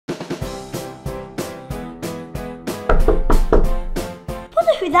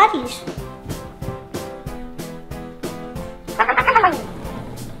who that is.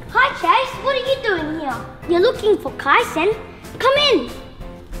 Hi Chase, what are you doing here? You're looking for Kaison. Come in.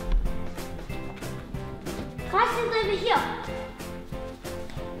 Kaison's over here.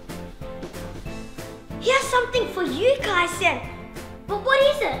 Here's something for you, Kaison. But what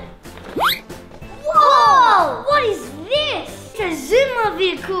is it? Whoa! What is this? It's a Zuma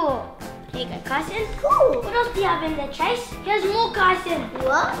vehicle. Here you go, Kaison. Cool. What else do you have in there, Chase? Here's more, Kaison.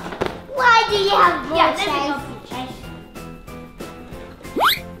 What? Why do you have more, Chase? Let me help you, Chase.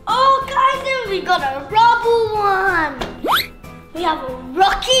 Oh, Kaison, we got a rubble one. We have a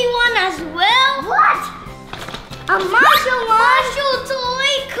rocky one as well. What? A Marshall one. Marshall toy,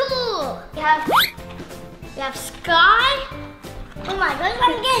 cool. We have Sky. Oh my gosh,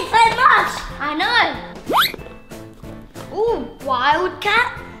 I'm getting so much. I know. Ooh, Wildcat.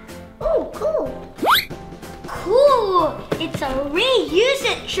 Ooh, cool. Cool. It's a reuse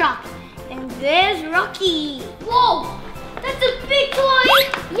it truck. And there's Rocky. Whoa, that's a big toy.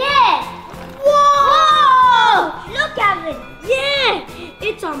 Yeah. Whoa. Look at it. Yeah,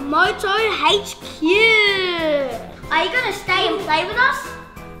 it's a Moto HQ. Are you gonna stay and play with us?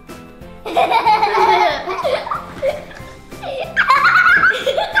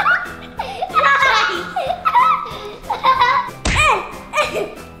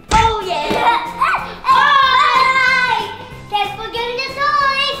 Oh yeah! Alright! Thanks for giving the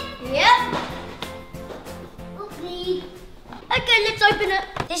toys! Yep. Okay, let's open it.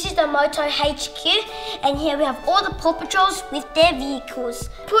 This is the Moto HQ, and here we have all the Paw Patrols with their vehicles.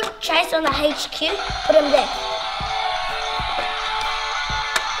 Put Chase on the HQ, put him there.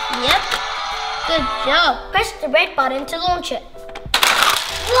 Yep. Good job. Press the red button to launch it.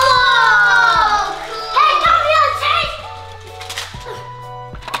 Whoa! Hey, come here, Chase!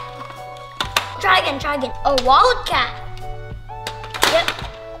 Try again. A Wildcat. Yep.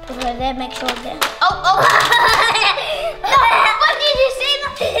 Put her there, make sure it's there. Oh! What did you see?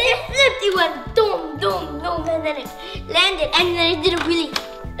 It flipped, it went doom, and then it landed, and then it did a really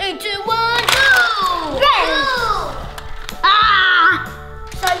 3, 2, 1, go! Ah!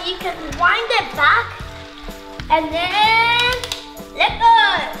 So you can wind it back, and then let go,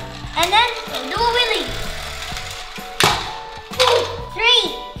 and then do a wheelie. 3,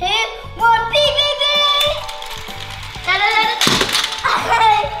 2, 1, beep, beep, beep!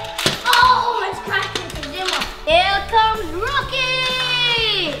 Oh, almost crashed into Zuma. Here comes Rocky!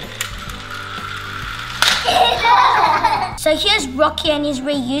 So here's Rocky and his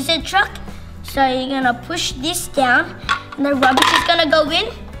reuser truck. So you're gonna push this down, and the rubbish is gonna go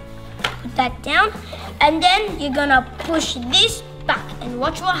in. Put that down, and then you're gonna push this back, and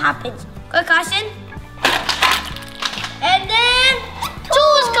watch what happens. Go, Kaison. And then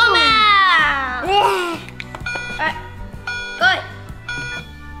tools come out. Alright, go.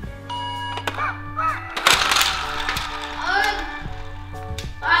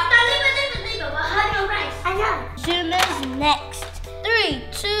 Leave it. We're having a race. I know. Zuma's next. 3,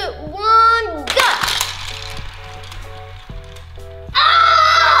 2, 1, go!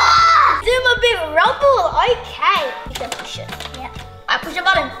 Ah! Zuma big rumble. Okay. You can push it. Yeah. I push the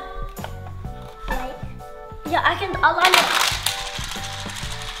button. Wait. Yeah, I'll line it.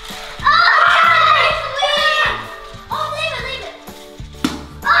 Leave it.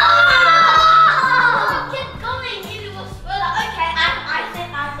 Oh! Keep going. Maybe we'll spoil it. Okay,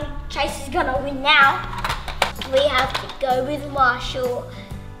 I think Chase is gonna win now. We have to go with Marshall.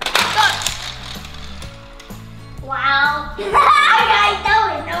 Go! Wow. Okay,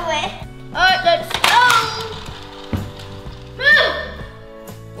 no way. Alright, let's go.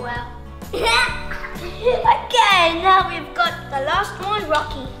 Wow. Okay, now we've got the last one,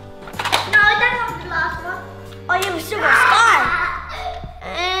 Rocky. No, I don't have the last one. Oh, yeah, we still got Sky.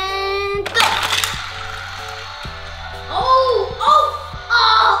 And go.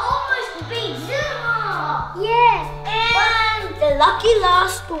 Almost beat Zuma. Yes. And the lucky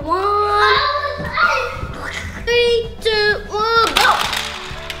last one. 3, 2, 1, go.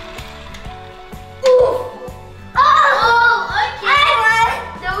 Ooh. Oh, okay.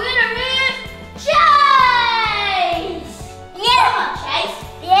 The winner is Chase. Yeah. Come on, Chase.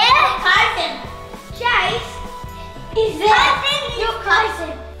 Yeah. Kaison. Chase. Is that your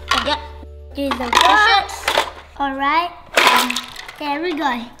Kaison? Yep. Do the push-ups. All right. There we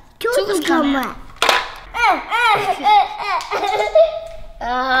go. Tools come out.